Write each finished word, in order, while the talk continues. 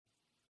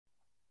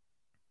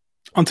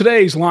On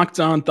today's Locked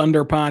On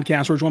Thunder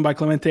podcast, we're joined by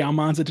Clemente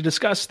Almanza to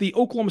discuss the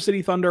Oklahoma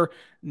City Thunder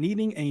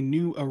needing a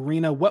new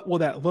arena. What will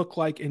that look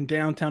like in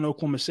downtown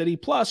Oklahoma City?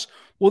 Plus,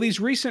 will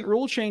these recent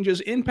rule changes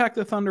impact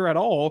the Thunder at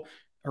all,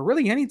 or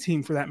really any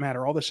team for that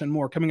matter? All this and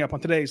more coming up on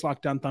today's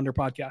Locked On Thunder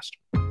podcast.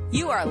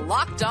 You are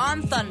Locked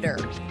On Thunder,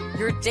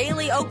 your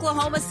daily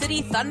Oklahoma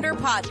City Thunder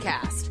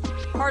podcast.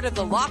 Part of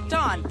the Locked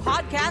On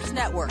Podcast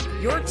Network,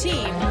 your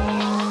team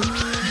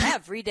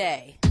every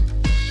day.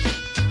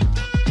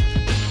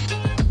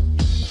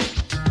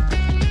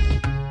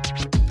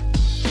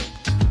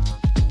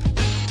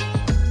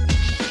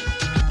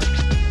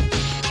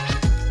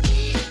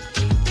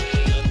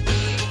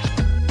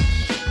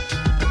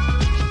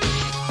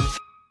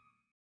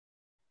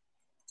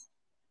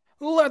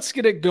 Let's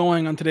get it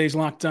going on today's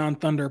Locked On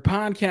Thunder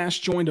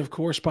podcast, joined, of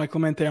course, by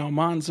Clemente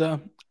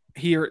Almanza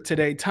here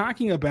today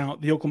talking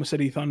about the Oklahoma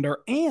City Thunder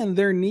and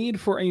their need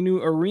for a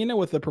new arena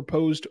with a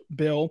proposed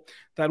bill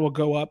that will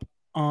go up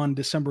on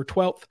December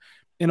 12th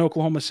in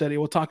Oklahoma City.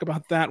 We'll talk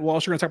about that. We're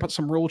also going to talk about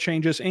some rule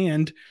changes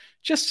and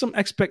just some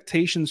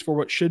expectations for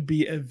what should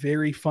be a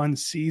very fun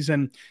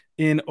season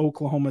in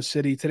Oklahoma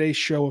City. Today's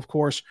show, of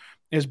course,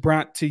 is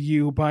brought to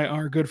you by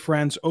our good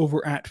friends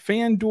over at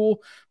FanDuel.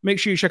 Make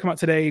sure you check them out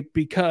today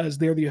because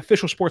they're the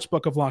official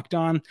sportsbook of Locked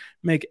On.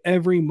 Make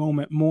every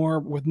moment more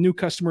with new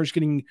customers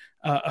getting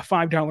a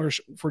 $5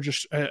 for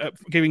just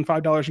giving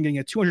 $5 and getting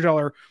a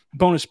 $200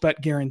 bonus bet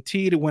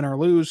guaranteed, win or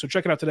lose. So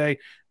check it out today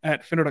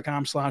at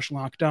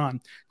FanDuel.com/Locked On.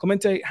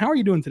 Clemente, how are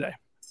you doing today?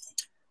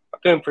 I'm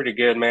doing pretty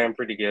good, man.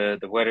 Pretty good.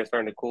 The weather's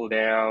starting to cool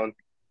down.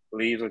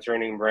 Leaves are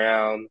turning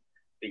brown.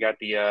 We got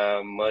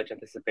the much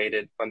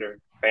anticipated Thunder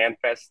Fan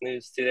Fest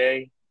news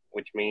today,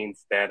 which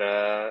means that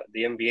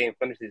the NBA and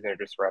Thunder season are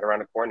just right around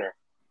the corner.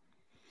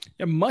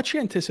 Yeah, much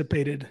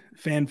anticipated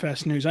Fan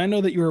Fest news. I know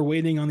that you were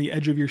waiting on the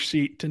edge of your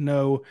seat to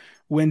know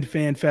when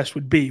Fan Fest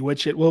would be,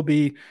 which it will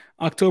be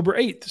October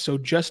 8th. So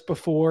just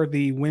before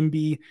the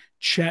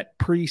Wemby-Chet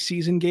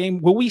preseason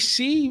game. Will we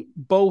see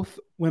both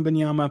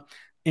Wembanyama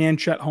and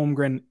Chet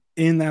Holmgren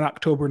in that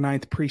October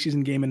 9th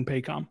preseason game in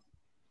Paycom?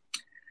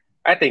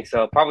 I think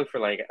so. Probably for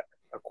like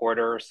a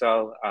quarter or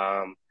so.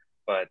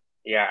 But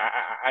yeah,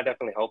 I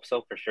definitely hope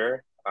so for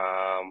sure.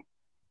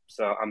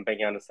 So I'm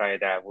banking on the side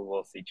that we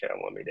will see Chet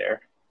and Wemby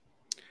there.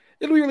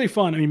 It'll be really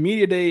fun. I mean,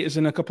 Media Day is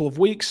in a couple of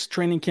weeks.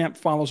 Training camp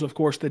follows, of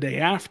course, the day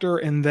after.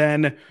 And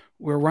then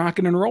we're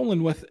rocking and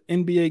rolling with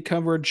NBA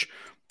coverage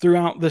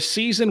throughout the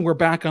season. We're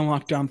back on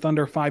Locked On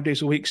Thunder 5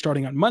 days a week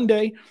starting on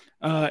Monday.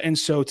 And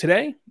so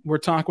today we're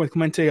talking with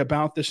Clemente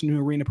about this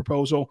new arena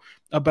proposal,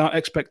 about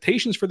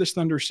expectations for this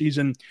Thunder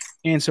season,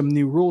 and some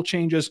new rule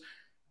changes.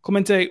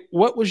 Clemente,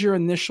 what was your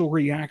initial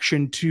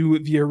reaction to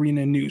the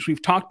arena news?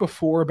 We've talked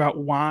before about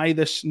why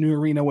this new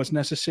arena was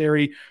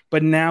necessary,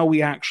 but now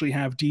we actually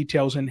have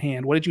details in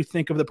hand. What did you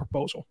think of the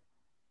proposal?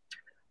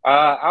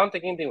 I don't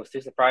think anything was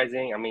too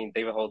surprising. I mean,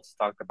 David Holtz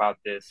talked about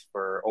this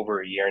for over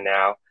a year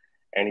now,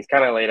 and he's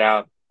kind of laid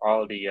out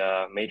all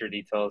the major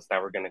details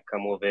that were going to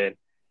come with it.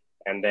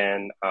 And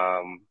then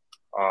on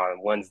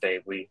Wednesday,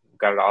 we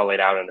got it all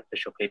laid out in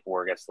official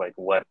paperwork as like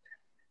what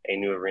a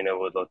new arena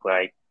would look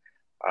like.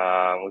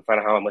 We found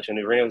out how much a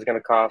new arena was going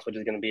to cost, which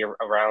is going to be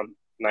around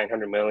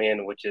 $900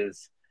 million, which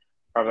is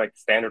probably like the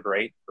standard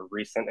rate for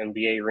recent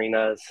NBA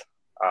arenas.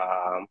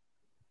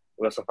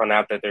 We also found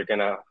out that they're going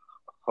to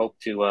hope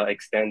to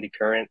extend the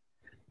current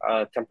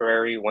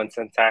temporary 1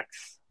 cent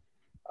tax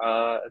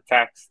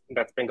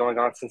that's been going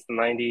on since the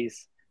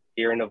 90s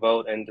here in the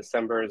vote in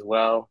December as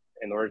well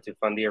in order to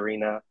fund the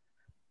arena.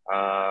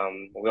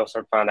 We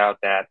also found out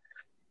that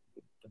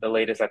the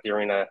latest at the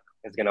arena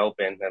is going to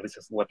open, at least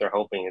that's what they're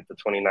hoping, is the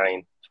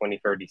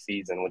 2029-2030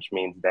 season, which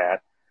means that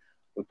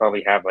we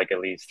probably have like at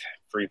least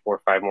 3,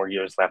 4, 5 more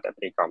years left at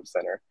Paycom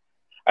Center.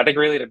 I think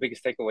really the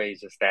biggest takeaway is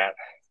just that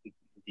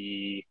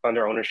the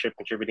Thunder ownership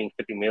contributing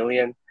 $50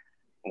 million,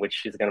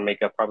 which is going to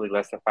make up probably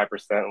less than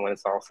 5% when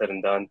it's all said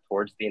and done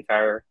towards the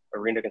entire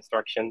arena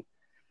construction.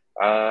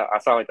 I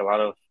saw like a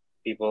lot of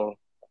people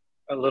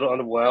a little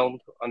underwhelmed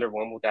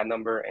with that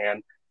number,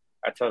 and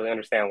I totally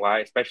understand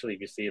why, especially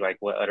if you see like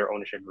what other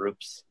ownership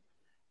groups,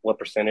 what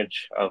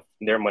percentage of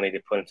their money they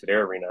put into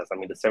their arenas. I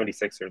mean, the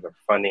 76ers are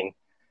funding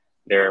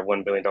their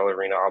 $1 billion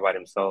arena all by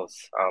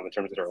themselves in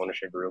terms of their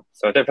ownership group.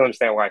 So I definitely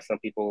understand why some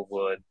people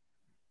would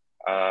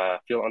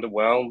feel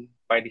underwhelmed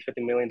by the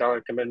 $50 million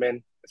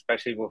commitment,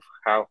 especially with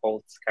how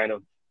Holtz kind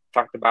of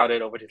talked about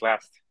it over these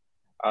last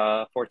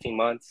 14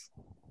 months.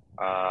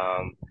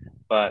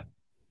 But,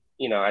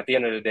 you know, at the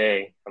end of the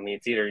day, I mean,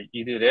 it's either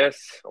you do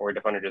this or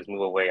the Thunder just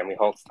move away. I mean,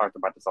 Holtz talked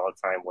about this all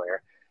the time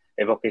where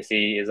if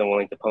OKC isn't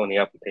willing to pony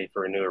up and pay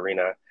for a new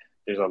arena,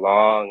 there's a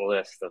long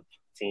list of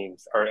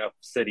teams or of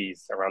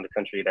cities around the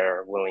country that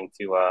are willing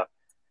to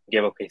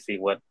give OKC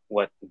what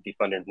the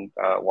Thunder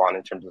want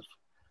in terms of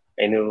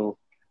a new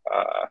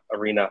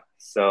arena.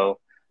 So,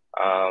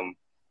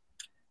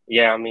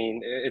 yeah, I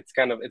mean, it's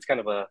kind of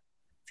a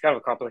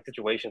complex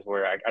situation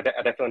where I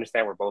definitely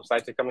understand where both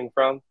sides are coming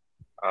from.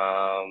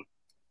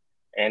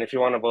 And if you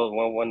want to vote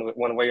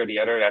one way or the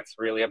other, that's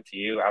really up to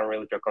you. I don't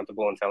really feel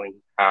comfortable in telling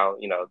how,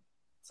 you know,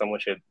 someone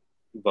should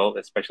vote,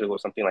 especially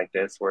with something like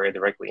this where it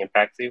directly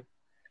impacts you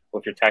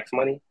with your tax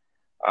money.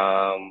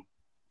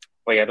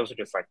 But yeah, those are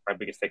just like my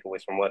biggest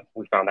takeaways from what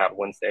we found out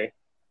Wednesday.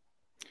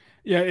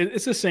 Yeah,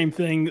 it's the same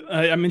thing.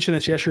 I mentioned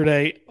this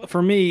yesterday.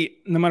 For me,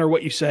 no matter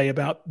what you say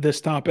about this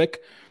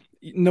topic,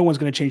 no one's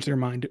going to change their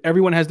mind.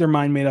 Everyone has their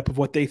mind made up of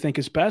what they think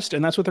is best,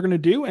 and that's what they're going to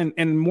do.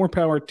 And more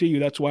power to you.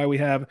 That's why we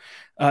have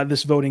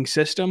this voting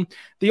system.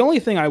 The only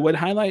thing I would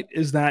highlight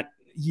is that,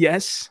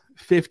 yes,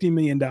 $50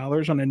 million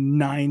on a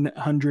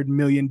 $900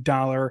 million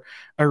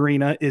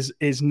arena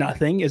is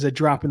nothing, is a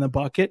drop in the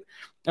bucket.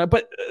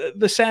 But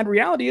the sad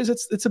reality is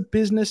it's a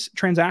business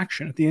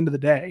transaction at the end of the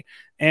day,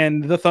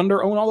 and the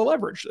Thunder own all the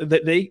leverage.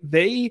 That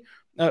they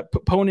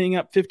ponying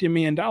up $50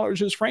 million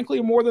is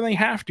frankly more than they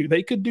have to.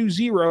 They could do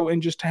zero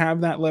and just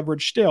have that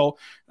leverage still.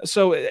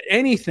 So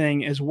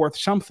anything is worth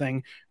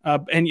something.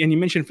 And you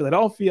mentioned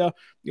Philadelphia.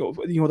 You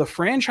know the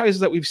franchises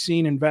that we've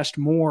seen invest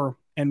more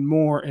and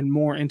more and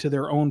more into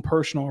their own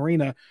personal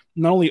arena,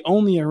 not only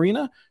own the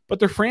arena, but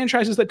they're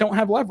franchises that don't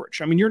have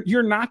leverage. I mean,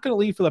 you're not going to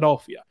leave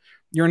Philadelphia.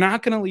 You're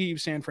not going to leave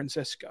San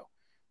Francisco.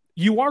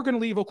 You are going to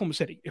leave Oklahoma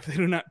City if they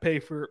do not pay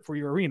for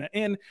your arena.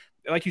 And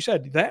like you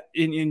said, that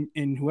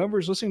in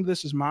whoever's listening to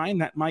this is mine,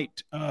 that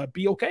might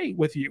be okay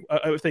with you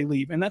if they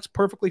leave. And that's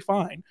perfectly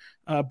fine.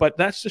 But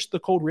that's just the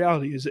cold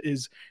reality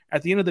is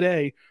at the end of the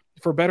day,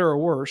 for better or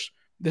worse,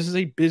 this is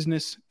a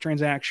business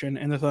transaction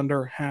and the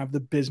Thunder have the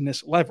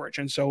business leverage.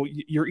 And so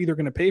you're either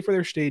going to pay for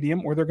their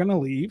stadium or they're going to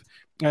leave.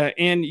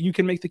 And you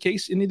can make the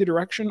case in either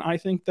direction. I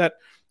think that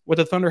what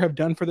the Thunder have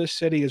done for this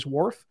city is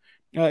worth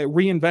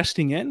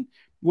reinvesting in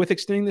with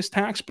extending this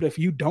tax. But if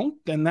you don't,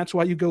 then that's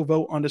why you go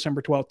vote on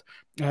December 12th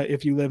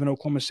if you live in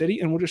Oklahoma City.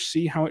 And we'll just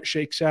see how it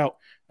shakes out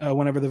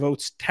whenever the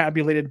vote's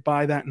tabulated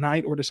by that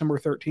night or December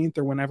 13th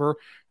or whenever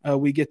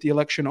we get the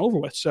election over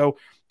with. So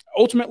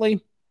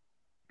ultimately,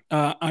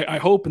 I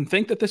hope and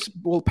think that this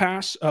will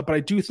pass, but I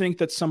do think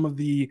that some of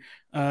the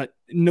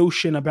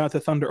notion about the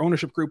Thunder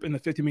ownership group and the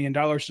 $50 million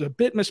is a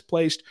bit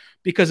misplaced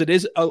because it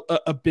is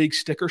a big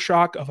sticker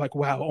shock of like,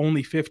 wow,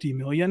 only $50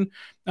 million.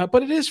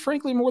 But it is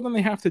frankly more than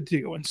they have to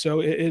do. And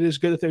so it is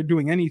good that they're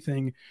doing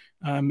anything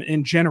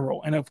in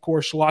general. And of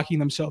course, locking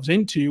themselves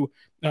into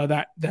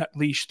that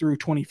leash through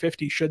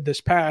 2050, should this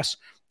pass,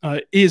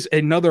 is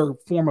another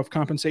form of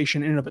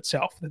compensation in and of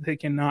itself that they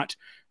cannot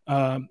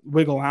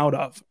wiggle out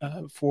of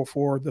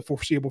for the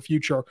foreseeable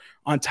future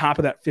on top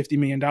of that $50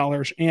 million.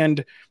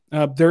 And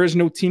there is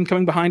no team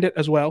coming behind it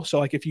as well. So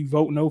like if you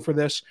vote no for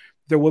this,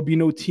 there will be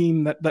no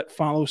team that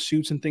follows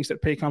suits and thinks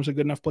that Paycom's a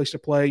good enough place to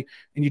play,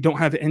 and you don't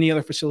have any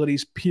other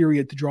facilities,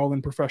 period, to draw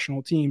in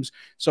professional teams.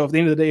 So at the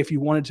end of the day, if you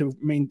wanted to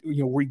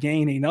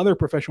regain another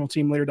professional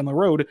team later down the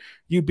road,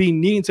 you'd be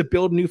needing to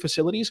build new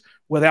facilities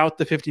without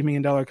the $50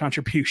 million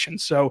contribution.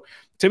 So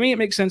to me, it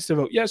makes sense to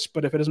vote yes,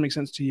 but if it doesn't make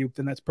sense to you,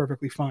 then that's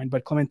perfectly fine.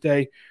 But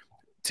Clemente,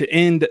 to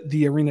end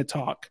the arena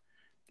talk,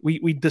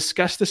 we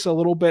discussed this a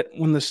little bit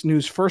when this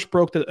news first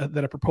broke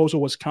that a proposal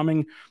was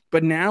coming,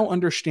 but now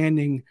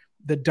understanding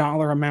the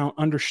dollar amount,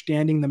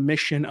 understanding the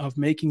mission of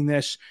making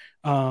this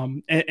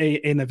an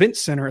event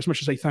center as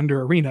much as a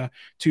Thunder arena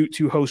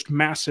to host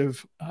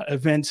massive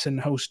events and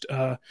host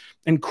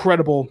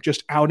incredible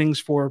just outings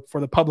for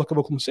the public of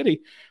Oklahoma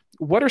City.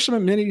 What are some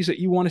amenities that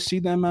you want to see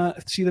them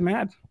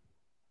add?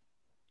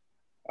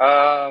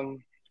 Well,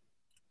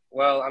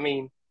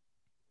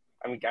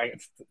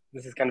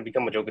 this has kind of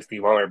become a joke with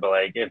Steve Ballmer, but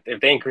like if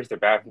they increase their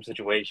bathroom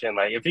situation,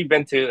 like if you've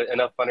been to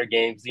enough Thunder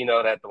games, you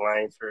know that the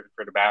lines for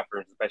the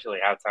bathrooms, especially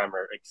halftime,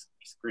 are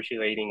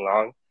excruciating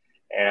long.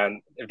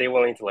 And if they're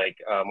willing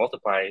to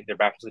multiply their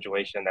bathroom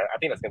situation, I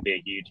think that's going to be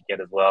a huge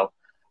get as well.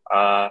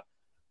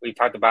 We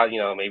talked about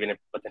maybe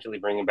potentially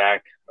bringing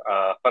back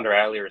Thunder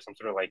Alley or some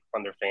sort of like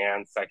Thunder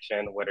fan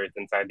section, whether it's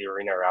inside the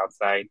arena or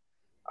outside.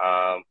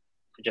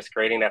 Just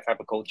creating that type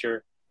of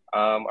culture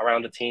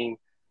around the team.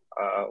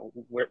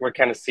 We're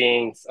kind of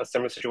seeing a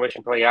similar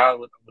situation play out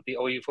with the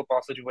OU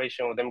football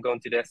situation, with them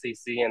going to the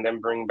SEC and then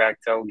bringing back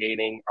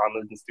tailgating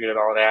on the student and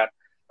all that.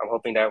 I'm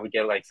hoping that we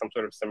get like some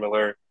sort of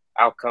similar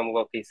outcome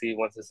with OKC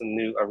once this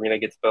new arena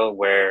gets built,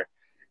 where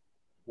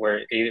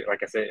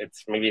like I said,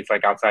 it's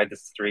like outside the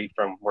street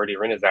from where the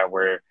arena is at,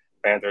 where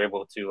fans are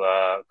able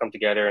to come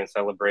together and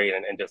celebrate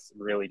and just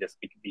really just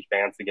be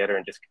fans together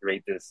and just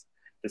create this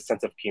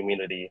sense of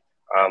community.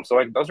 So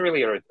like those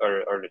really are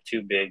the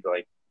two big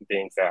like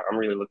things that I'm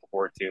really looking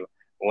forward to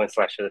when/if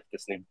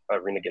this new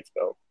arena gets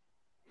built.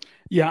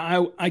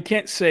 Yeah, I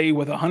can't say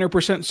with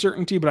 100%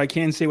 certainty, but I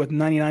can say with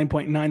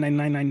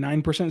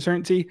 99.99999%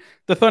 certainty,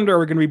 the Thunder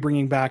are going to be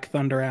bringing back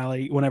Thunder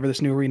Alley whenever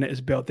this new arena is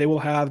built. They will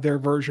have their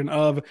version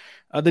of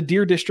the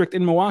Deer District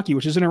in Milwaukee,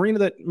 which is an arena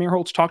that Mayor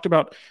Holtz talked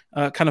about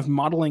kind of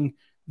modeling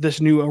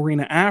this new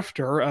arena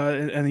after.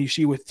 And you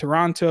see with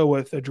Toronto,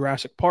 with the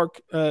Jurassic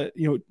Park,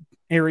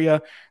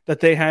 area that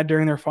they had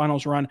during their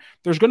finals run,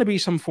 there's going to be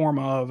some form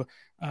of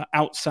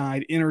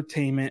outside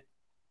entertainment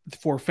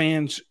for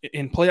fans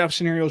in playoff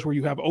scenarios where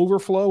you have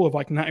overflow of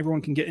like not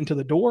everyone can get into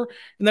the door,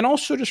 and then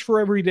also just for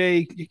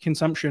everyday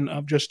consumption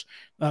of just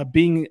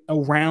being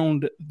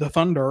around the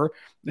Thunder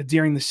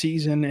during the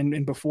season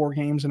and before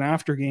games and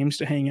after games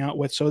to hang out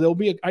with. So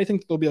I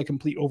think there'll be a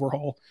complete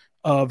overhaul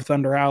of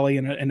Thunder Alley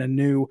and a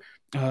new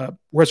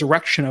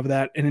resurrection of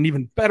that, and an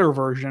even better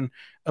version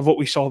of what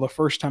we saw the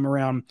first time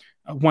around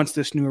once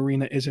this new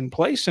arena is in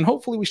place. And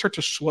hopefully we start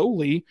to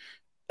slowly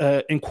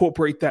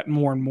incorporate that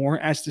more and more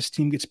as this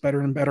team gets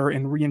better and better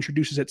and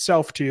reintroduces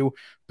itself to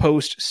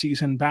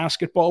postseason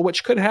basketball,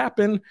 which could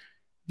happen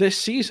this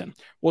season.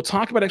 We'll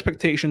talk about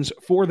expectations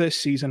for this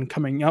season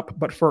coming up,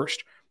 but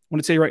first, I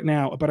want to say right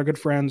now about our good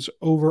friends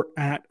over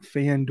at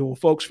FanDuel.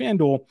 Folks,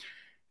 FanDuel,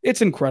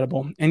 it's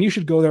incredible, and you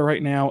should go there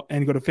right now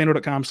and go to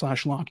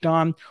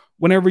FanDuel.com/lockedon.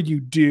 Whenever you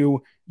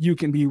do, you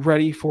can be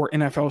ready for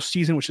NFL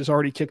season, which has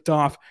already kicked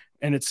off,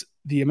 and it's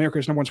the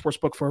America's #1 sports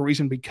book for a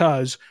reason,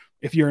 because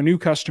if you're a new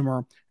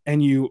customer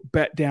and you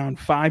bet down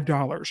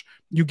 $5,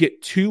 you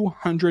get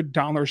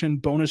 $200 in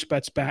bonus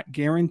bets back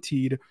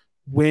guaranteed,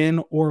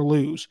 win or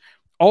lose.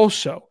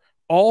 Also,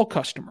 all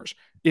customers,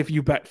 if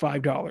you bet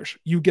 $5,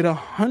 you get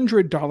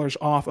 $100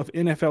 off of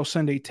NFL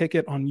Sunday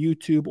Ticket on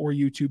YouTube or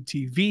YouTube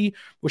TV,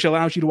 which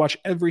allows you to watch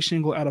every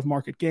single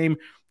out-of-market game.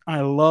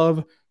 I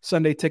love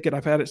Sunday Ticket.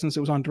 I've had it since it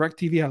was on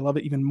DirecTV. I love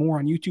it even more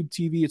on YouTube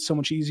TV. It's so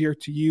much easier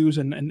to use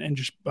and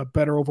just a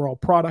better overall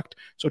product.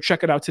 So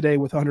check it out today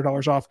with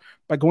 $100 off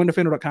by going to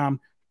FanDuel.com,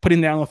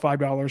 putting down the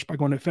 $5 by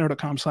going to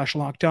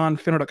FanDuel.com/lockedon,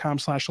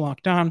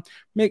 FanDuel.com/lockedon.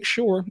 Make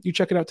sure you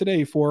check it out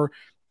today for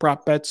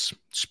prop bets,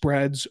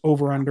 spreads,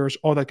 over-unders,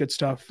 all that good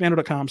stuff.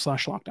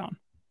 FanDuel.com/lockedon.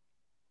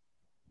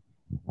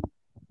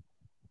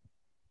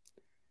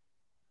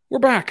 We're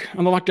back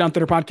on the Lockdown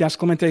Thunder podcast.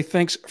 Clemente,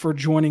 thanks for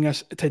joining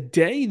us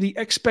today. The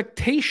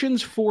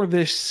expectations for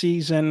this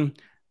season.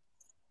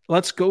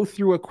 Let's go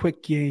through a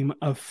quick game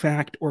of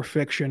fact or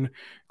fiction.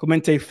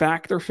 Clemente,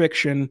 fact or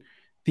fiction,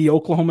 the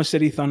Oklahoma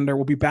City Thunder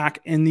will be back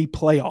in the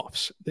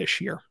playoffs this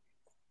year.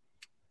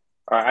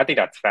 I think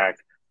that's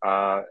fact.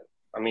 I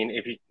mean,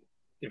 if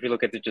you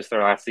look at just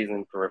their last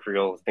season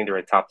peripherals, I think they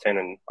were top 10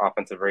 in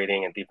offensive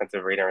rating and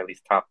defensive rating, or at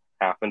least top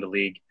half in the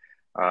league,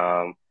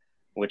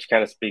 which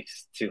kind of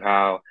speaks to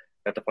how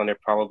that the Thunder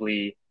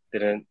probably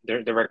didn't,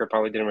 their record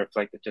probably didn't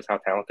reflect just how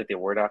talented they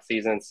were that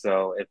season.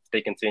 So if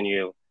they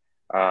continue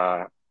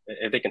to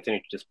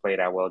just play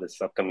that well this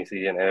upcoming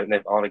season, and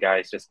if all the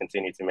guys just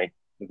continue to make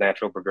the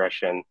natural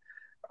progression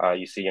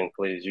you see young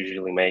players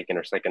usually make in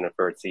their second or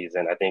third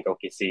season, I think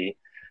OKC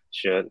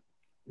should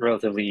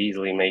relatively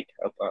easily make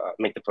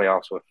the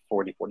playoffs with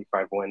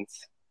 40-45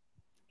 wins.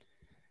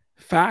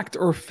 Fact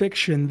or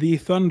fiction, the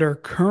Thunder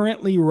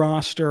currently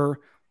roster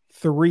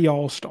 3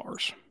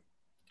 All-Stars.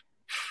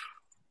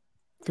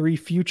 3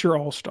 future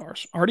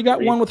All-Stars. Already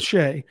got 1 with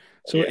Shea.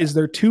 So yeah. Is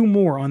there 2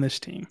 more on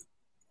this team?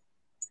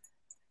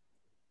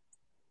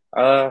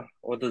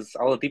 What does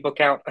Oladipo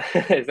count?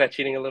 Is that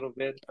cheating a little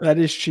bit? That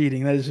is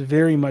cheating. That is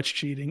very much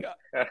cheating.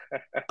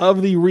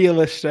 Of the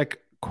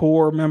realistic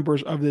core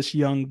members of this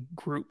young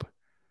group,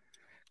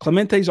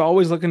 Clemente's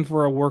always looking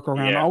for a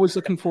workaround, always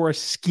looking for a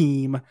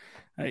scheme,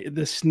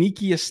 the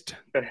sneakiest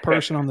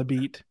person on the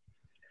beat.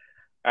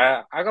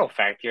 I go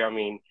fact here. I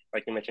mean,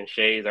 like you mentioned,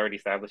 Shea's already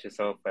established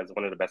himself as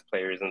one of the best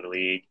players in the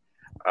league.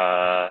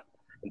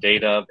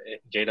 J-Dub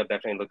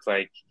definitely looks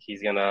like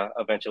he's going to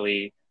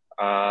eventually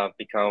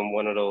become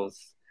one of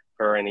those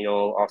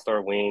perennial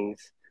all-star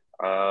wings,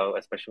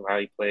 especially how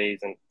he plays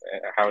and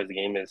how his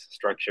game is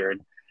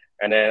structured.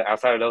 And then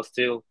outside of those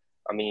 2,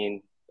 I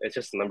mean, it's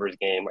just a numbers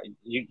game.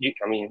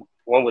 I mean,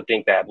 one would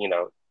think that,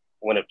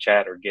 one of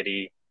Chet or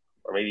Giddey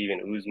or maybe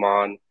even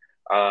Usman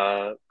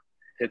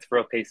hits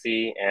for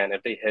OKC, and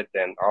if they hit,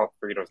 then all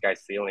 3 of those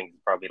guys' ceilings is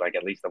probably like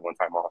at least a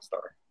one-time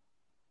All-Star.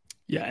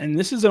 Yeah, and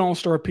this is an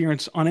All-Star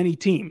appearance on any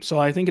team, so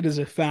I think it is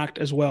a fact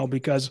as well,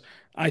 because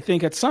I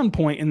think at some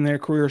point in their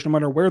careers, no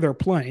matter where they're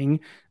playing,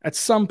 at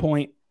some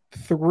point,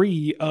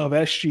 3 of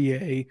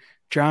SGA,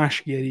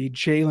 Josh Giddey,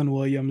 Jalen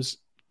Williams,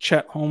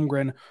 Chet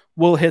Holmgren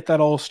will hit that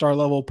all-star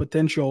level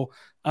potential.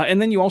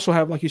 And then you also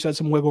have, like you said,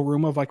 some wiggle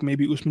room of like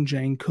maybe Usman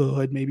Jane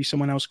could, maybe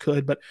someone else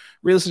could. But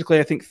realistically,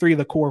 I think 3 of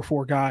the core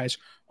 4 guys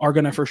are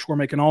going to for sure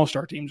make an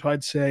all-star team. So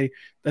I'd say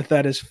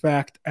that is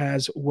fact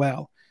as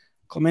well.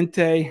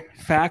 Clemente,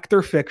 fact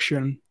or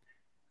fiction,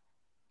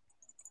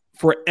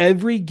 for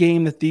every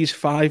game that these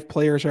 5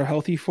 players are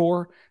healthy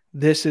for,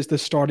 this is the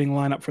starting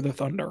lineup for the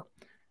Thunder.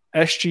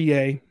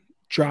 SGA,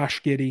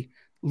 Josh Giddey,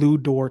 Lou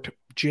Dort,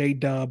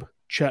 J-Dub,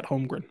 Chet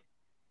Holmgren.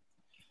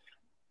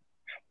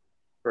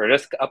 For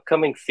this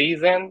upcoming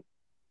season,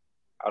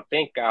 I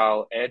think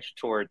I'll edge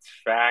towards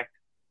fact,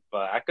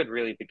 but I could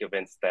really be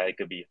convinced that it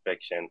could be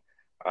fiction.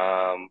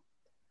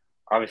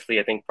 Obviously,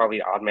 I think probably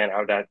the odd man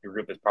out of that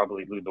group is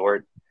probably Lou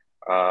Dort,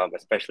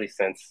 especially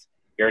since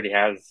he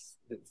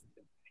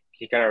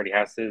kind of already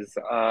has his,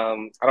 I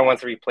don't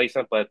want to replace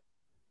him, but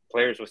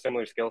players with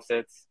similar skill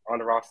sets on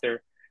the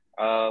roster,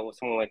 with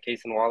someone like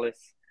Cason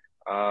Wallace.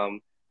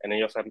 And then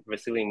you also have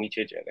Vasily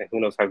Micic, and who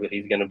knows how good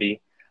he's going to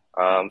be.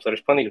 So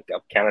there's plenty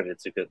of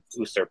candidates who could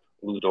usurp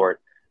Lou Dort.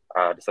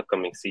 this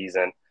upcoming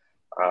season.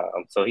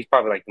 So he's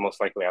probably like the most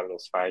likely out of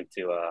those 5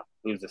 to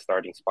lose the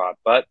starting spot.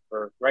 But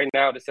for right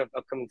now, this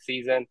upcoming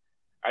season,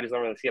 I just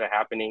don't really see that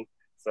happening.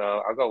 So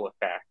I'll go with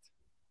fact.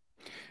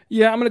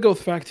 Yeah, I'm going to go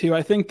with fact too.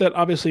 I think that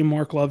obviously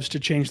Mark loves to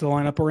change the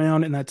lineup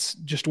around, and that's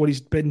just what he's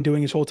been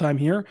doing his whole time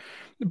here.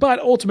 But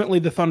ultimately,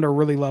 the Thunder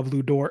really love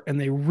Lou Dort, and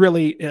they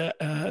really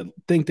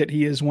think that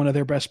he is one of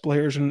their best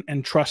players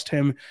and trust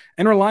him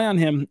and rely on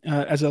him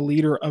as a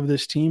leader of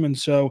this team. And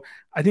so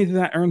I think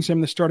that earns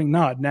him the starting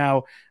nod.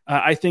 Now,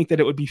 I think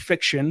that it would be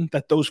fiction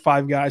that those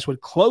 5 guys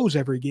would close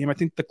every game. I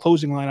think the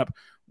closing lineup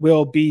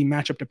will be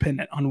matchup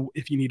dependent on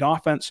if you need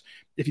offense,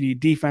 if you need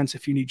defense,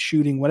 if you need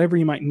shooting, whatever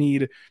you might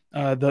need.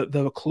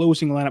 The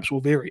closing lineups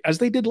will vary, as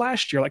they did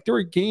last year. Like there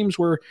were games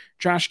where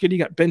Josh Giddey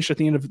got benched at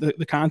the end of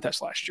the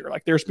contest last year.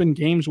 Like there's been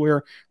games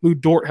where Lou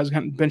Dort has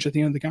gotten benched at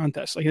the end of the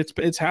contest. Like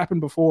it's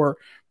happened before,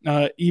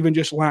 even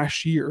just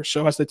last year.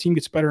 So as the team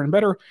gets better and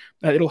better,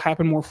 it'll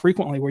happen more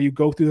frequently where you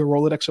go through the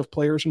Rolodex of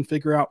players and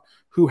figure out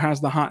who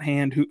has the hot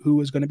hand,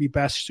 who is going to be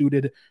best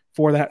suited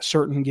for that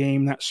certain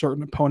game, that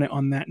certain opponent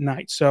on that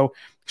night. So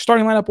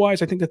starting lineup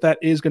wise, I think that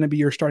is going to be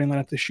your starting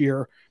lineup this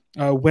year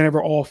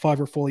whenever all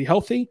 5 are fully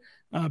healthy.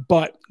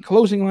 But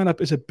closing lineup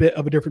is a bit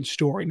of a different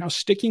story. Now,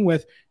 sticking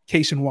with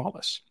Cason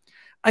Wallace,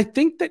 I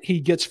think that he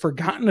gets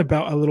forgotten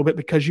about a little bit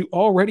because you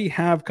already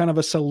have kind of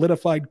a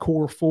solidified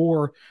core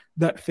 4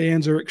 that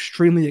fans are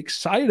extremely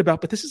excited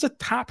about. But this is a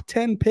top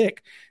 10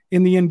 pick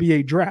in the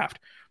NBA draft.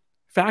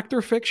 Fact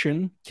or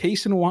fiction,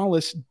 Cason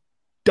Wallace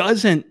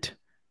doesn't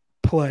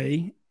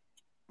play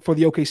for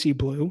the OKC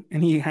Blue,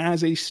 and he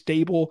has a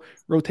stable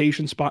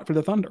rotation spot for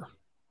the Thunder.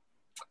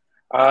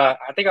 I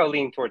think I'll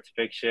lean towards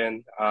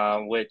fiction,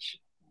 which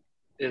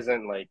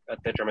isn't like a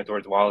detriment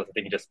towards Wallace. I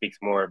think it just speaks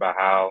more about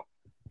how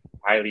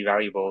highly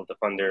valuable the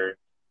Thunder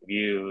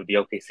view the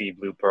OKC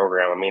Blue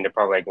program. I mean, they're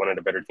probably like one of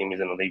the better teams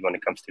in the league when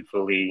it comes to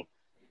fully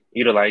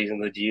utilizing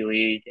the G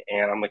League,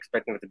 and I'm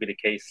expecting it to be the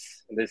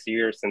case this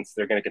year since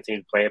they're going to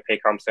continue to play at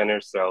Paycom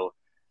Center. So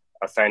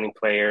assigning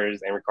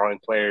players and recalling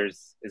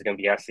players is going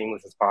to be as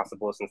seamless as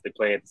possible since they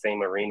play at the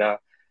same arena,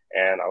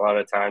 and a lot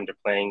of the time they're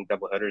playing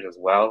double headers as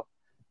well.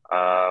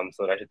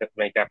 So that should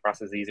make that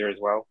process easier as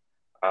well.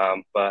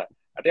 But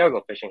I think I'll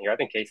go fishing here. I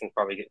think Cason's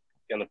probably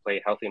going to play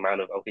a healthy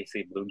amount of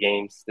OKC Blue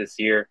games this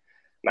year.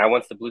 Now,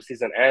 once the Blue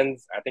season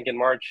ends, I think in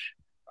March,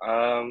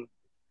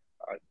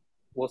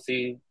 we'll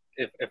see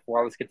if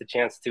Wallace gets a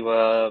chance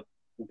to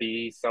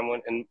be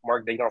someone in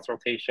Mark Daigneault's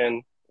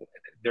rotation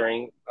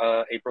during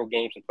April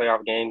games and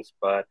playoff games.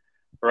 But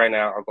for right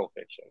now, I'll go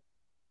fiction.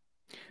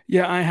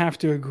 Yeah, I have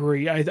to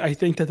agree. I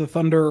think that the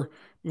Thunder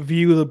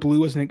view the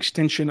Blue as an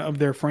extension of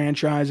their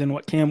franchise, and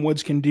what Cam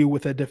Woods can do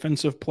with a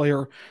defensive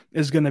player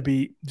is going to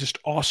be just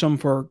awesome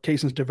for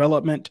Cason's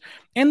development.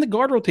 And the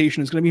guard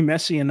rotation is going to be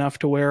messy enough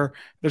to where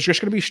there's just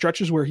going to be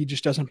stretches where he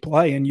just doesn't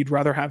play, and you'd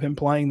rather have him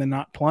playing than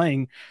not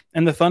playing.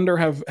 And the Thunder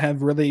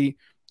have really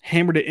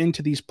hammered it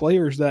into these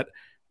players that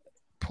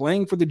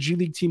playing for the G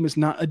League team is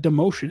not a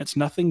demotion. It's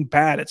nothing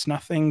bad. It's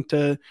nothing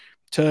to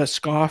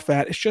scoff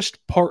at. It's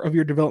just part of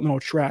your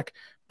developmental track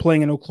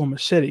playing in Oklahoma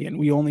City. And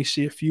we only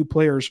see a few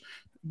players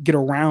get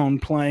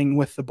around playing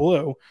with the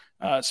Blue.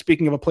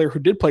 Speaking of a player who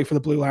did play for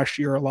the Blue last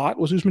year a lot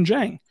was Ousmane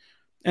Dieng.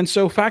 And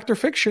so fact or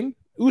fiction,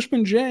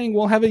 Ousmane Dieng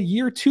will have a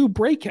year 2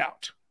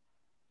 breakout.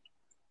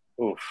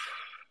 Oof.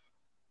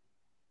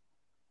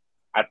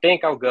 I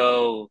think I'll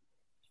go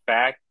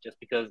fact just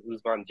because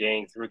Ousmane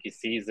Dieng's rookie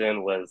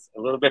season was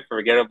a little bit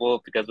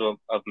forgettable because of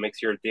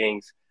mixture of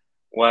things.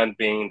 One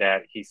being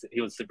that he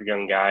was a super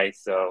young guy,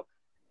 so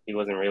he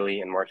wasn't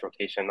really in March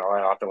rotation all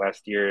that often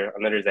last year.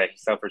 Another is that he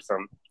suffered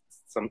some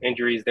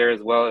injuries there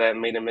as well that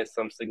made him miss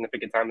some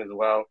significant time as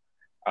well.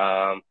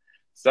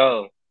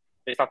 So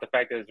based off the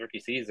fact that his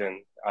rookie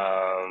season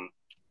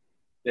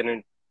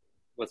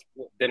was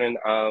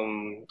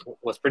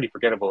pretty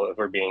forgettable if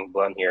we're being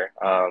blunt here.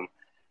 I'm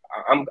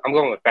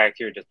going with fact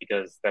here just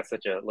because that's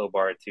such a low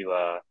bar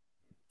to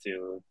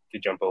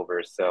jump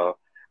over. So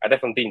I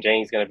definitely think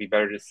Dieng's going to be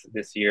better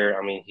this year.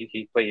 I mean,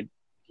 he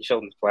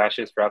showed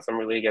flashes throughout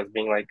summer league as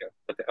being like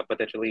a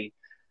potentially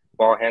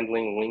ball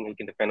handling wing who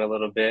can defend a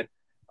little bit.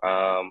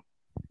 And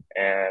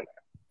I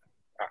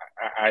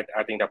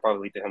think that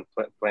probably lead to him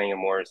playing a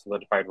more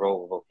solidified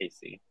role with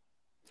OKC.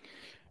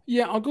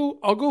 Yeah,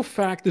 I'll go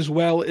fact as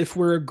well if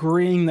we're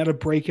agreeing that a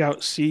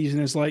breakout season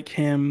is like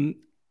him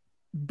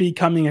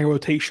becoming a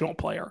rotational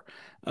player.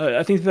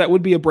 I think that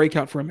would be a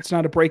breakout for him. It's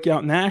not a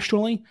breakout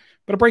nationally,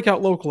 but a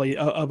breakout locally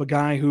of a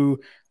guy who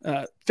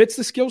fits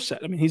the skill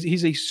set. I mean,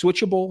 he's a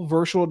switchable,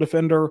 versatile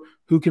defender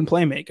who can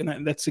play make,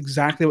 and that's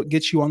exactly what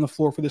gets you on the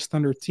floor for this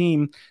Thunder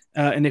team.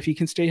 And if he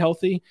can stay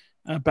healthy,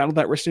 battled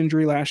that wrist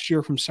injury last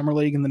year from Summer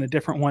League and then a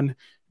different one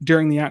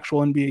during the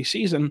actual NBA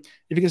season.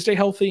 If he can stay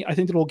healthy, I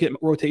think that he'll get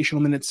rotational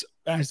minutes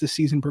as the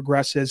season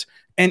progresses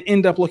and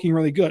end up looking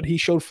really good. He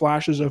showed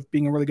flashes of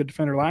being a really good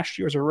defender last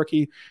year as a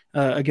rookie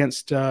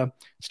against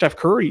Steph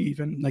Curry,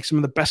 even like some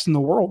of the best in the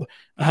world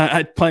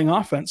at playing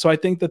offense. So I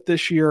think that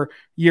this year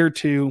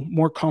 2,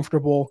 more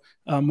comfortable,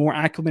 more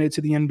acclimated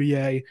to the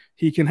NBA,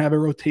 he can have a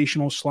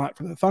rotational slot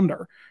for the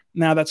Thunder.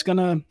 Now that's going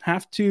to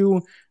have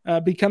to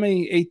become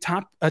a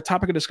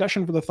topic of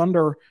discussion for the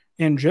Thunder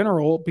in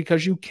general,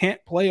 because you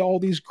can't play all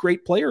these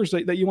great players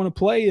that you want to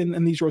play,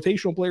 and these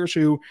rotational players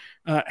who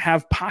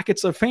have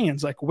pockets of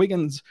fans like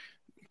Wiggins,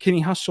 Kenny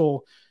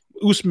Hustle,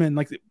 Usman,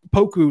 like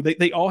Poku.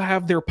 They all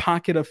have their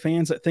pocket of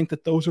fans that think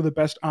that those are the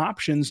best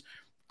options.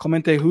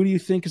 Clemente, who do you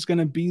think is going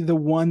to be the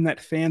one that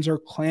fans are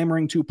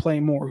clamoring to play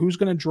more? Who's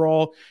going to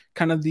draw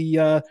kind of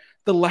the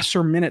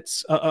lesser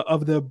minutes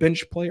of the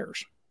bench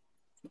players?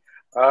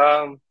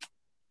 Probably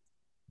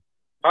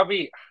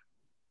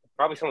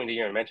something that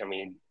you mentioned. I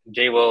mean,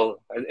 Jay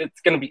Will.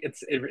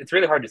 It's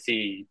really hard to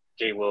see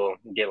Jay Will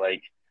get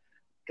like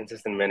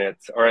consistent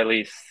minutes, or at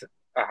least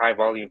a high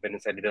volume of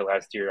minutes that he did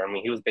last year. I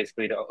mean, he was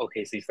basically the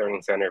OKC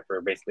starting center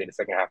for basically the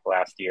second half of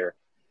last year,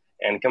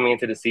 and coming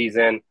into the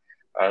season,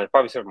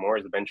 probably served more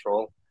as a bench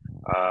role.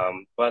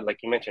 But like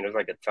you mentioned, there's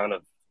like a ton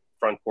of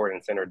front court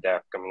and center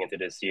depth coming into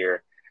this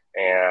year,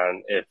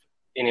 and if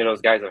any of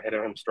those guys ahead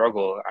of him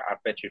struggle, I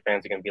bet you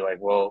fans are going to be like,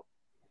 well,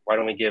 why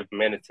don't we give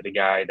minutes to the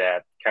guy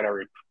that kind of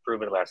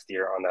proved it last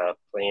year on a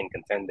playing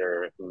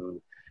contender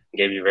who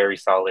gave you very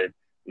solid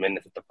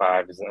minutes at the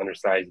 5, is an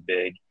undersized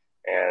big,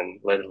 and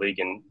led the league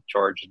in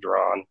charge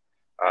drawn,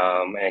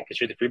 and could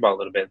shoot the free ball a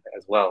little bit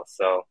as well.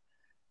 So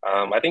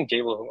I think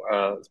Jay will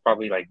is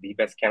probably like the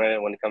best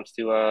candidate when it comes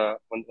to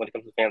when it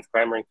comes to fans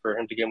clamoring for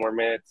him to get more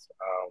minutes.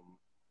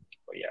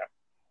 But yeah.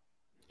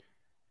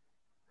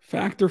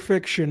 Fact or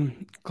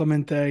fiction,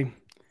 Clemente?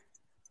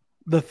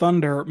 The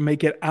Thunder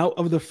make it out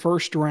of the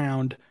first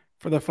round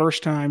for the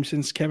first time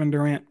since Kevin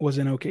Durant was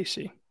in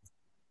OKC.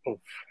 Oof.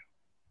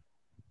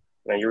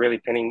 Now you're really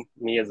pinning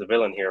me as a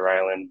villain here,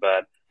 Rylan.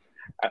 But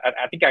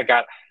I think I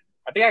got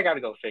to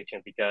go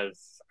fiction,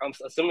 because I'm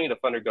assuming the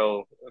Thunder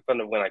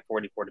win like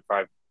 40,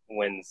 45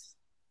 wins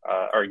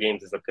or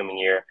games this upcoming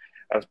year.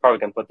 I was probably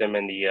going to put them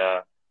in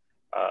the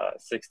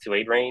 6 to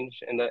 8 range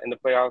in the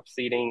playoff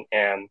seeding.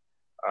 And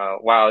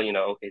while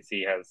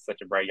OKC has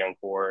such a bright young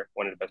core,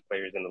 one of the best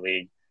players in the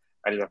league,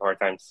 I just have a hard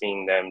time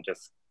seeing them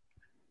just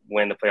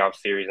win the playoff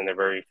series in their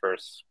very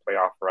first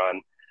playoff run.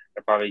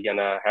 They're probably going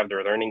to have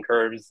their learning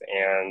curves,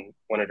 and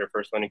one of their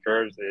first learning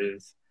curves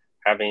is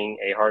having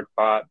a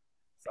hard-fought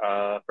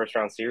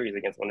first-round series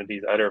against one of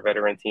these other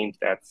veteran teams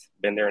that's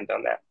been there and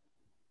done that.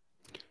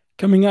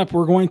 Coming up,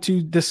 we're going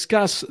to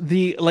discuss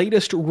the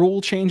latest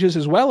rule changes,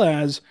 as well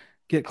as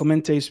get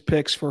Clemente's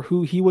picks for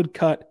who he would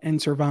cut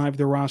and survive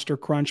the roster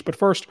crunch. But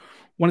first, I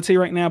want to tell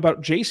you right now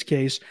about Jace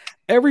Case.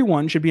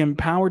 Everyone should be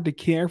empowered to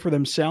care for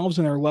themselves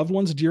and their loved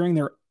ones during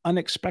their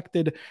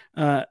unexpected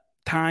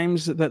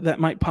times that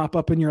might pop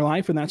up in your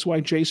life. And that's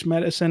why Jace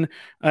Medicine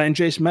and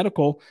Jace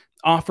Medical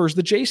offers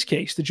the Jace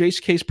Case. The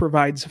Jace Case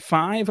provides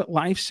 5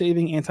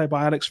 life-saving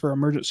antibiotics for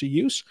emergency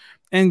use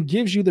and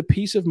gives you the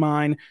peace of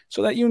mind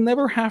so that you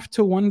never have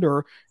to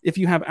wonder if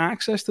you have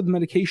access to the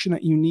medication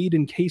that you need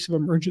in case of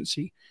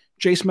emergency.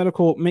 Jace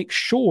Medical makes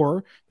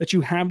sure that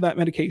you have that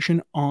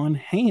medication on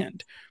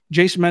hand.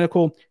 Jace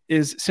Medical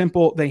is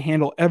simple. They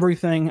handle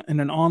everything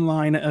in an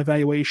online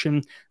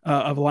evaluation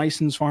of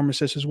licensed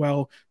pharmacists as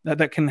well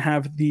that can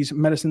have these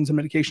medicines and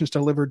medications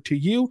delivered to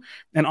you,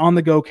 and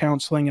on-the-go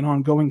counseling and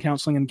ongoing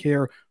counseling and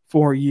care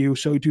for you.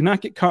 So do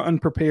not get caught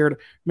unprepared.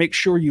 Make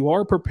sure you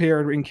are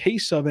prepared in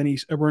case of any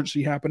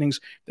emergency happenings,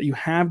 that you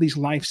have these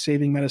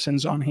life-saving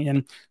medicines on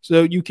hand.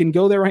 So you can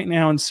go there right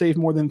now and save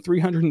more than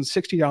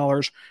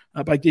 $360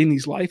 by getting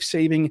these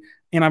life-saving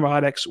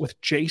antibiotics with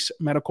Jace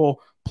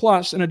Medical,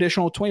 plus an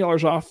additional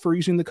 $20 off for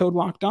using the code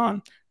Locked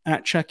On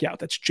at checkout.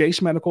 That's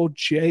Jace Medical,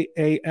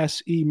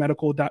 JASE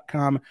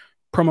medical.com,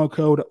 promo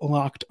code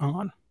Locked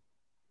On.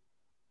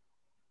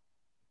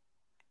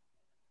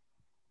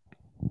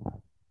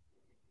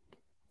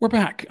 We're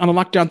back on the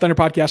Locked On Thunder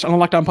podcast, on the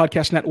Locked On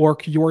Podcast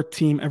Network, your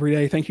team every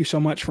day. Thank you so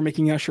much for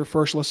making us your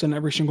first listen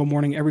every single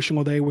morning, every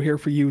single day. We're here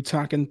for you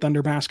talking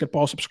Thunder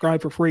basketball.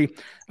 Subscribe for free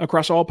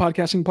across all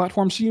podcasting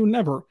platforms so you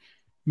never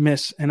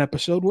miss an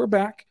episode. We're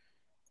back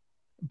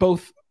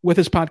both with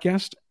his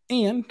podcast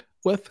and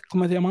with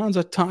Clemente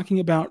Almanza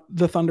talking about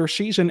the Thunder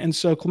season. And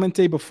so,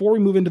 Clemente, before we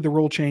move into the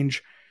rule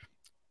change,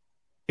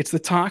 it's the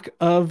talk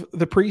of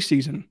the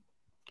preseason.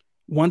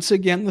 Once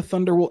again, the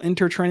Thunder will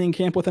enter training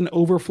camp with an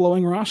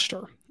overflowing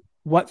roster.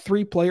 What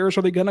 3 players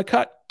are they going to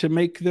cut to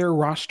make their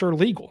roster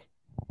legal?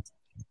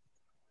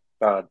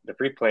 The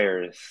 3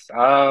 players.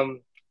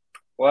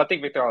 Well, I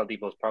think Victor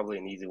Oladipo is probably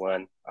an easy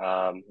one.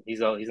 He's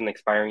an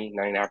expiring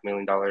 $9.5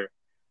 million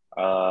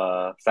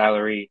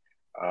salary.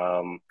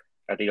 I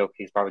think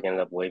he's probably going to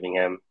end up waiving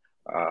him.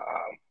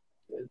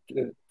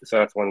 So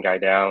that's one guy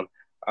down.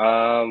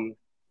 The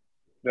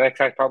next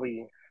guy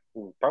probably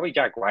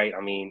Jack White. I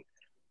mean,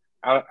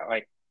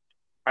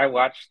 I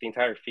watched the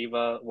entire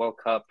FIBA World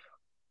Cup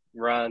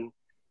run,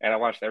 and I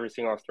watched every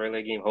single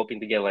Australia game,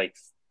 hoping to get like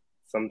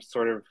some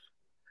sort of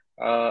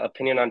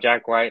opinion on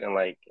Jack White, and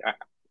like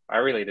I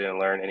really didn't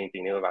learn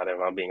anything new about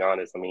him, I'm being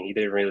honest. I mean, he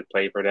didn't really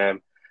play for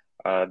them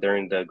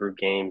during the group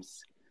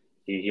games.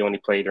 He only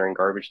played during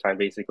garbage time,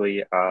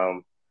 basically.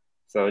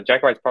 So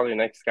Jack White's probably the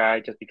next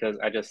guy, just because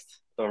I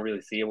just don't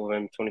really see it with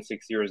him.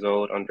 26 years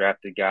old,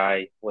 undrafted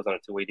guy, was on a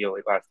two-way deal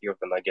last year with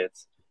the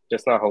Nuggets.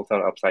 Just not a whole ton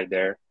of upside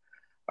there.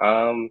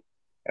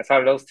 Outside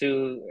of those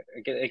two,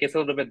 it gets a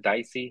little bit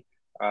dicey.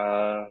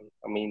 I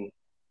mean,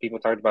 people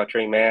talked about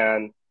Trey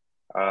Mann.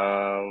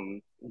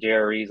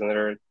 JRE is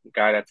another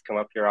guy that's come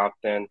up here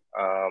often.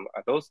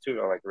 Those two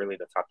are like really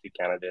the top two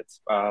candidates.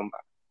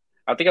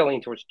 I think I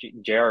lean towards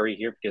JRE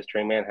here because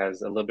Trey Mann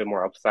has a little bit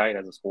more upside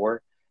as a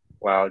scorer,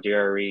 while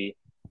JRE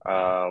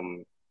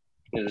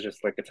is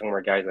just like a ton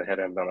more guys ahead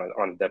of him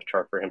on the depth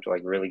chart for him to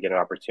like really get an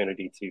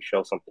opportunity to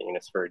show something in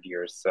his third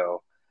year.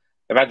 So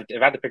if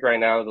I had to pick right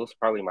now, those are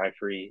probably my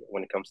three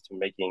when it comes to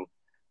making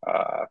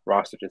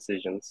roster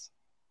decisions.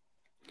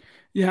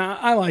 Yeah,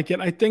 I like it.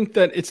 I think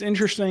that it's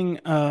interesting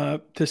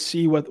to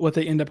see what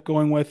they end up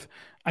going with.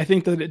 I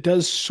think that it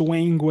does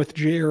swing with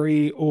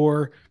Jerry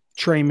or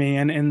Trey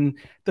Mann, and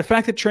the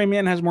fact that Trey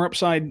Mann has more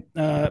upside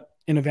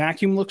in a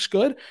vacuum looks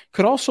good.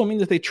 Could also mean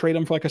that they trade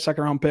him for like a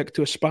second round pick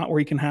to a spot where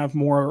he can have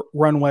more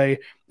runway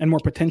and more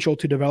potential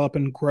to develop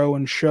and grow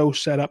and show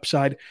set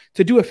upside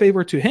to do a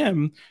favor to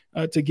him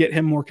to get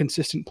him more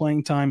consistent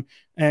playing time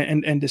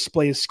and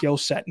display his skill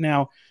set.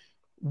 Now,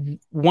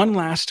 one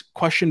last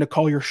question to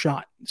call your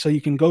shot. So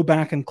you can go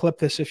back and clip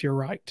this if you're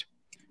right.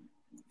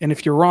 And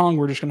if you're wrong,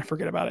 we're just going to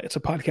forget about it. It's a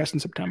podcast in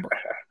September.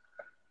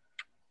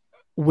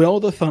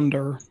 Will the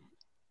Thunder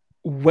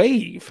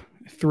waive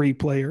 3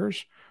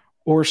 players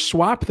or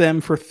swap them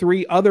for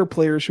 3 other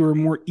players who are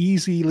more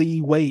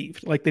easily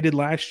waived, like they did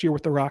last year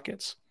with the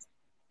Rockets?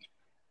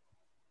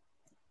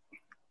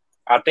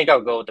 I think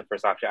I'll go with the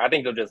first option. I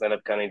think they'll just end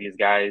up cutting these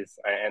guys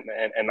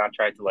and not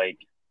try to like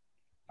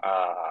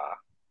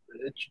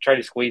try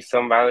to squeeze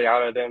some value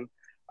out of them.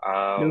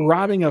 You're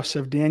robbing us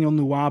of Daniel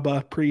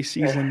Nwaba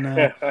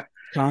preseason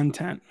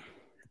content.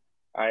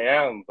 I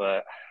am,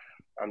 but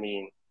I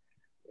mean,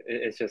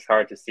 it's just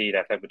hard to see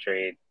that type of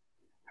trade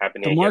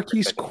happening. The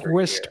Marquise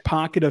Christ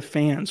pocket of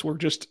fans were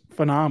just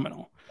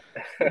phenomenal.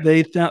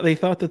 They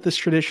thought that this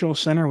traditional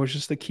center was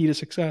just the key to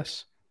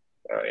success.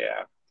 Oh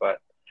yeah, but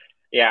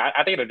yeah,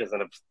 I think they'll just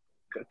end up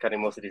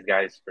cutting most of these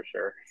guys for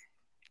sure.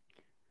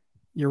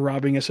 You're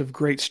robbing us of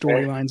great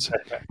storylines.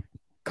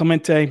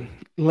 Clemente,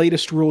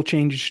 latest rule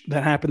change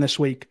that happened this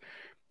week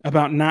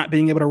about not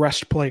being able to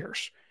rest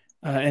players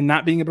and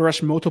not being able to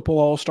rest multiple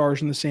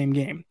All-Stars in the same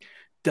game.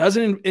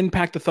 Doesn't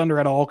impact the Thunder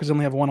at all because they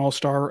only have one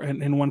All-Star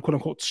and one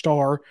quote-unquote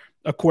star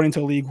according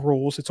to league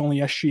rules. It's only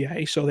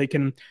SGA, so they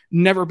can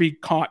never be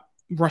caught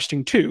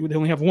resting 2. They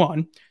only have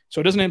 1, so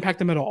it doesn't impact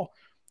them at all.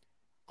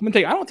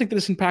 Clemente, I don't think that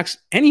this impacts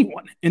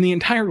anyone in the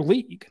entire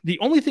league. The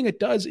only thing it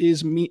does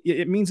is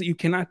it means that you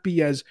cannot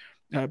be as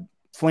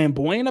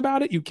flamboyant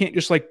about it. You can't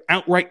just like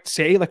outright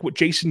say like what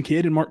Jason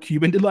Kidd and Mark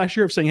Cuban did last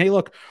year of saying, hey,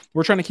 look,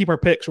 we're trying to keep our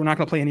picks. We're not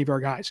going to play any of our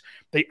guys.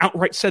 They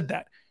outright said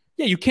that.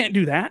 Yeah, you can't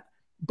do that.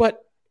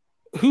 But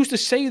who's to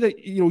say that,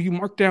 you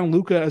mark down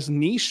Luka as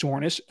knee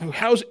soreness?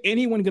 How's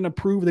anyone going to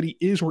prove that he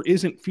is or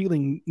isn't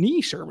feeling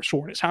knee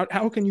soreness?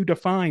 How can you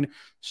define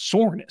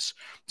soreness?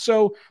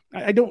 So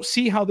I don't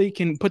see how they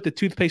can put the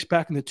toothpaste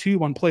back in the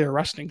tube on player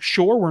resting.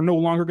 Sure, we're no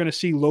longer going to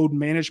see load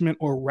management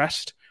or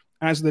rest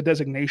as the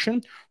designation.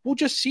 We'll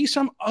just see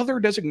some other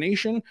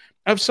designation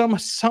of some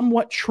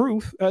somewhat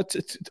truth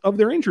of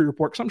their injury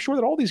report. Because I'm sure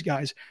that all these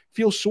guys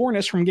feel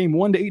soreness from game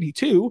 1 to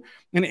 82.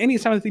 And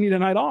anytime that they need a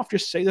night off,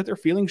 just say that they're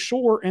feeling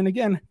sore. And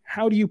again,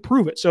 how do you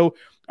prove it? So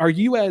are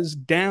you as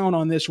down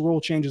on this rule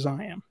change as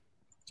I am?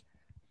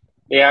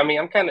 Yeah, I mean,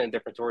 I'm kind of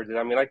indifferent towards it.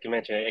 I mean, like you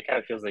mentioned, it kind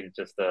of feels like it's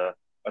just a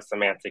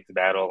semantics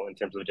battle in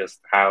terms of just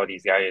how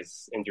these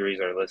guys'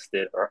 injuries are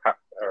listed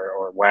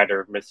or why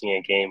they're missing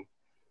a game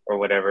or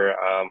whatever.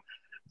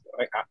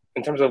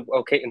 In terms of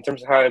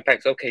how it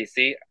impacts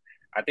OKC,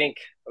 I think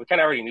we kind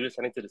of already knew this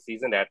heading into the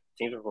season that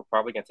teams were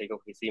probably going to take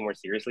OKC more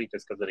seriously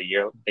just because of the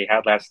year they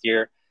had last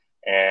year,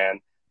 and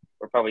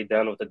we're probably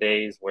done with the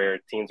days where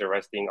teams are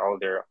resting all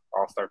of their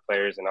all-star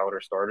players and all their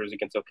starters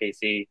against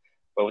OKC.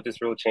 But with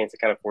this rule change,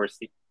 it kind of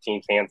forced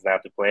teams' hands now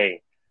to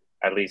play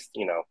at least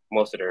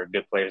most of their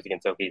good players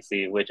against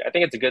OKC, which I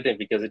think it's a good thing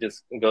because it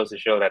just goes to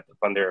show that the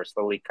Thunder are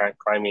slowly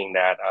climbing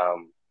that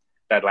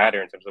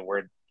ladder in terms of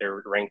where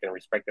they're ranked and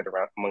respected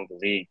around among the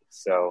league.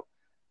 So,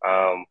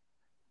 I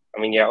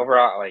mean, yeah,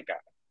 overall, like,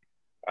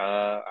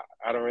 I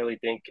don't really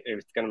think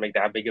it's going to make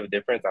that big of a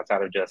difference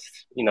outside of just,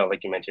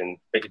 like you mentioned,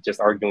 just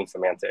arguing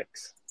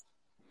semantics.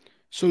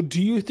 So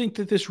do you think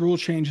that this rule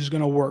change is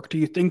going to work? Do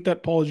you think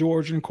that Paul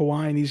George and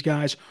Kawhi and these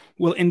guys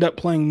will end up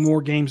playing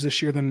more games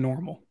this year than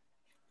normal?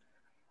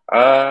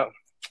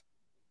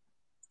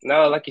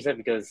 No, like you said,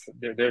 because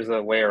there's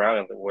a way around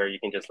it where you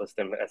can just list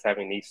them as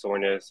having knee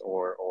soreness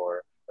or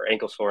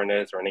ankle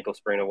soreness or an ankle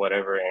sprain or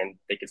whatever, and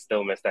they could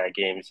still miss that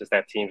game. It's just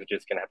that teams are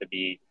just going to have to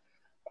be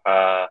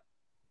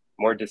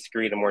more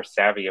discreet and more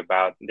savvy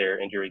about their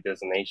injury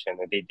designation.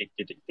 And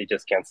they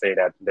just can't say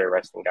that they're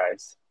resting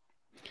guys.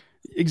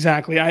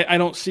 Exactly. I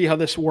don't see how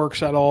this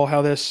works at all,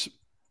 how this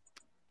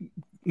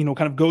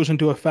kind of goes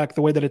into effect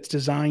the way that it's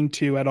designed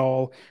to at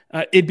all.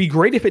 It'd be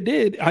great if it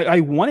did.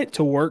 I want it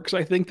to work because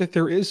I think that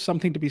there is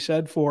something to be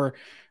said for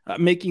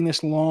making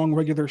this long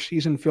regular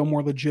season feel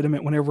more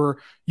legitimate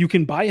whenever you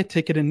can buy a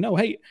ticket and know,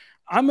 hey,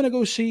 I'm going to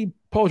go see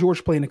Paul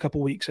George play in a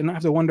couple weeks and not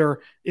have to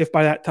wonder if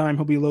by that time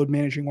he'll be load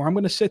managing, or I'm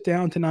going to sit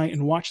down tonight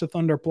and watch the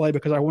Thunder play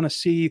because I want to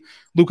see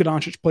Luka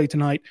Doncic play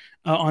tonight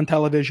on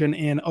television.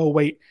 And, oh,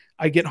 wait,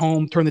 I get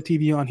home, turn the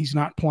TV on, he's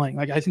not playing.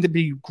 Like, I think it'd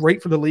be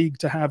great for the league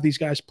to have these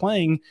guys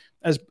playing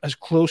as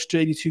close to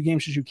 82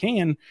 games as you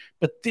can,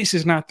 but this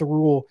is not the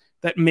rule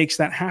that makes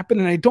that happen.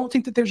 And I don't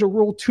think that there's a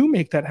rule to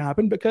make that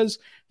happen because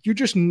you're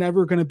just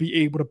never going to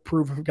be able to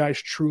prove if a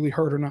guy's truly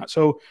hurt or not.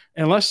 So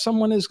unless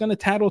someone is going to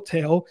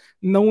tattletale,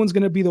 no one's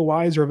going to be the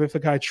wiser of if a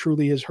guy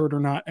truly is hurt or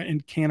not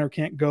and can or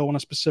can't go on a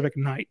specific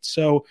night.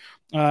 So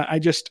I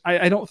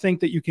don't think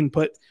that you can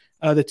put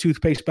the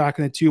toothpaste back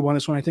in the tube on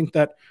this one. I think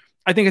at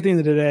the end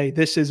of the day,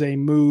 this is a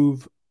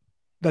move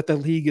that the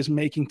league is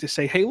making to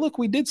say, hey, look,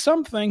 we did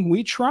something,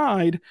 we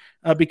tried,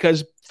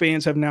 because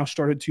fans have now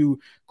started to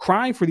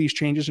cry for these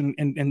changes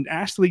and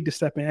ask the league to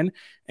step in.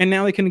 And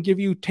now they can give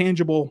you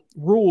tangible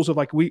rules of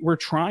like, we're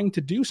trying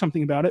to do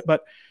something about it,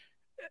 but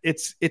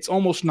it's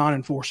almost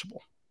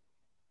non-enforceable.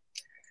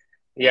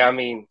 Yeah, I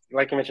mean,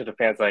 like you mentioned, the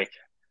fans, like,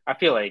 I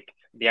feel like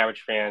the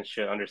average fan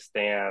should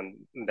understand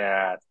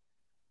that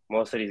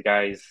most of these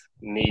guys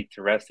need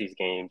to rest these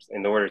games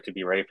in order to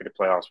be ready for the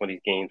playoffs when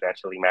these games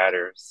actually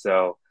matter.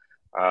 So,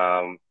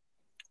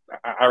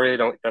 I really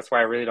don't. That's why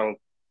I really don't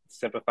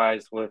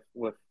sympathize with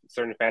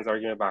certain fans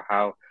arguing about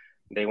how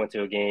they went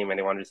to a game and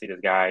they wanted to see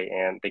this guy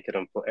and they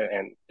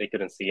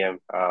couldn't see him.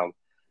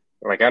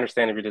 Like, I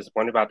understand if you're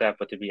disappointed about that,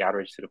 but to be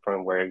outraged to the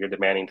point where you're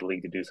demanding the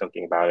league to do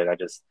something about it, I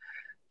just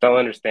don't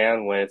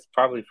understand when it's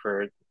probably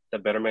for the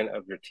betterment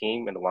of your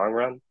team in the long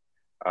run.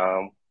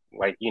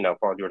 Like,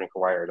 Paul George and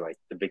Kawhi are like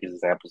the biggest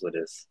examples of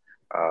this.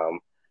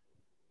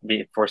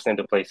 Be forced them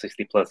to play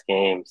 60+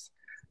 games.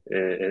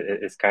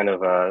 It's kind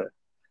of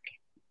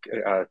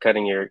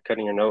cutting your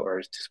nose or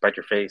to spite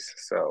your face.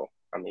 So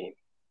I mean,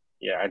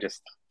 yeah,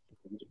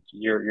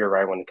 you're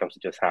right when it comes to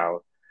just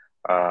how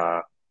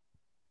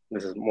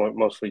this is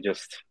mostly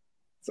just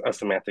a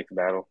semantics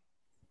battle.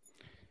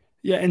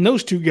 Yeah, and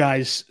those two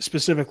guys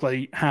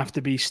specifically have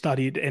to be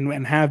studied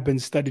and have been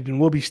studied and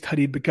will be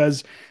studied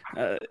because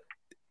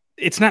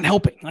it's not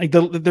helping. Like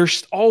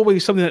there's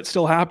always something that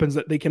still happens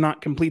that they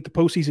cannot complete the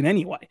postseason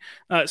anyway.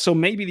 So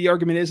maybe the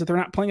argument is that they're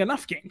not playing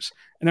enough games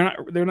and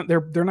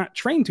they're not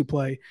trained to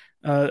play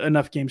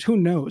enough games. Who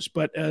knows?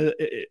 But at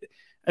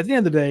the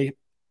end of the day,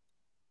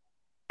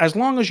 as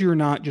long as you're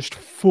not just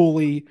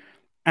fully,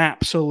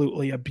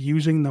 absolutely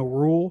abusing the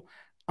rule,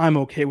 I'm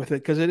okay with it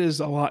because it is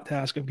a lot to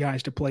ask of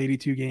guys to play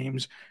 82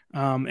 games,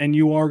 and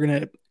you are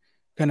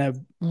gonna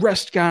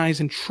rest guys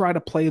and try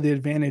to play the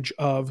advantage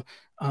of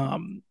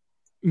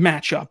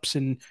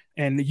matchups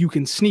and you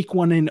can sneak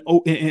one in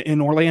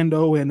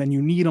Orlando and then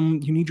you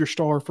need your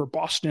star for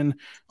Boston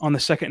on the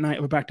second night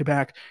of a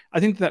back-to-back. I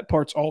think that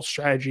part's all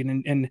strategy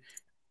and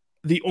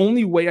the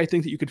only way I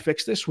think that you could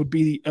fix this would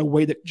be a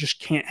way that just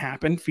can't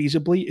happen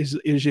feasibly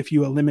is if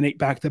you eliminate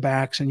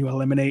back-to-backs and you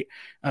eliminate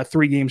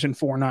 3 games in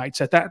 4 nights.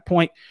 At that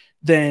point,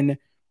 then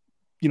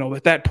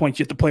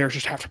the players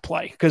just have to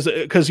play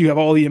because you have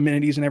all the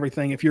amenities and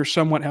everything. If you're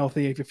somewhat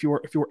healthy, if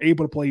you're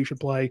able to play, you should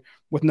play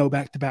with no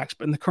back-to-backs.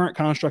 But in the current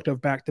construct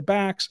of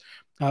back-to-backs,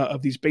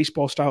 of these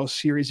baseball-style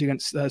series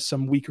against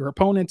some weaker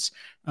opponents,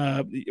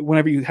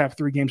 whenever you have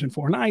 3 games in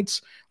 4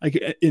 nights, like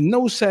in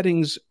those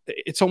settings,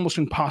 it's almost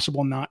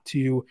impossible not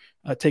to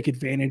take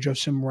advantage of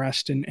some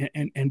rest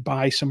and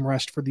buy some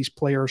rest for these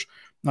players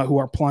who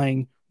are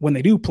playing when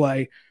they do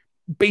play.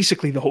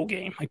 Basically the whole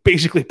game, like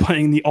basically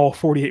playing the all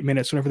 48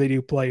 minutes whenever they do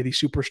play,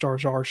 these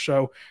superstars are.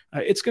 So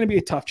it's going to be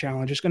a tough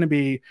challenge. It's going to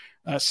be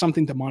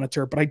something to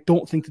monitor, but I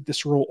don't think that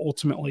this rule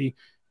ultimately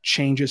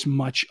changes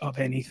much of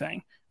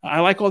anything. I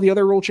like all the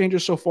other rule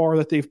changes so far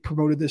that they've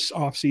promoted this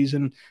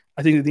offseason.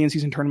 I think that the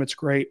in-season tournament's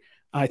great.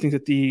 I think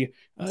that the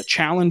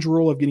challenge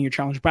rule of getting your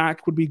challenge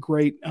back would be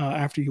great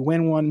after you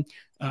win one.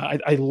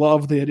 I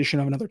love the addition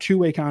of another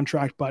 2-way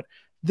contract, but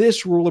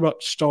this rule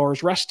about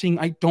stars resting,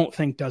 I don't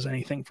think does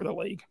anything for the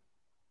league.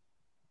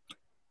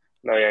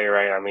 No, yeah, you're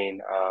right. I mean,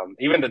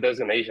 even the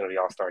designation of the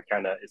All-Star is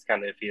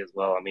kind of iffy as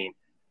well. I mean,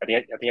 I think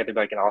I have to be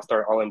like an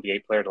All-Star,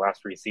 All-NBA player the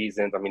last 3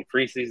 seasons. I mean,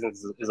 3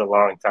 seasons is a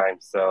long time.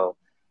 So,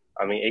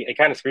 I mean, it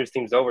kind of screws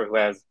teams over who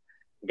has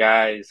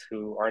guys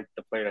who aren't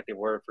the player that they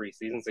were 3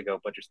 seasons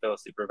ago, but you're still a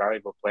super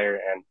valuable player,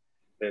 and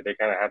they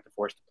kind of have to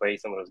force to play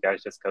some of those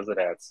guys just because of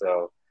that.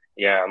 So,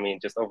 yeah, I mean,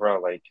 just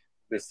overall, like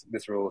this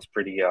rule is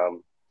pretty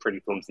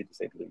flimsy to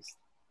say the least.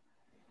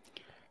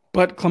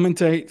 But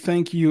Clemente,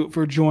 thank you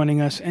for joining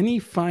us. Any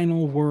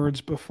final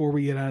words before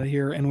we get out of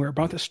here? And we're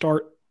about to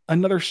start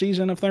another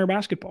season of Thunder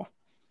basketball.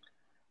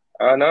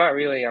 No, not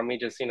really. I mean,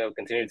 just,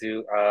 continue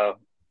to,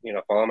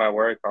 follow my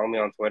work, follow me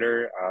on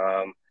Twitter.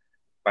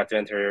 About to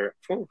enter,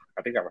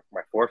 I think I'm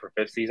my 4th or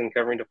 5th season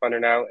covering the Thunder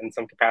now in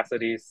some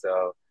capacities.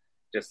 So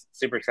just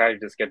super excited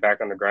to just get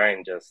back on the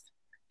grind, just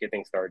get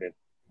things started.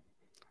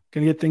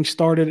 Going to get things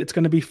started. It's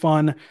going to be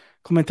fun.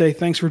 Clemente,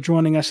 thanks for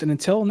joining us. And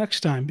until next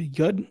time, be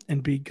good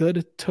and be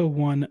good to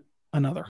one another.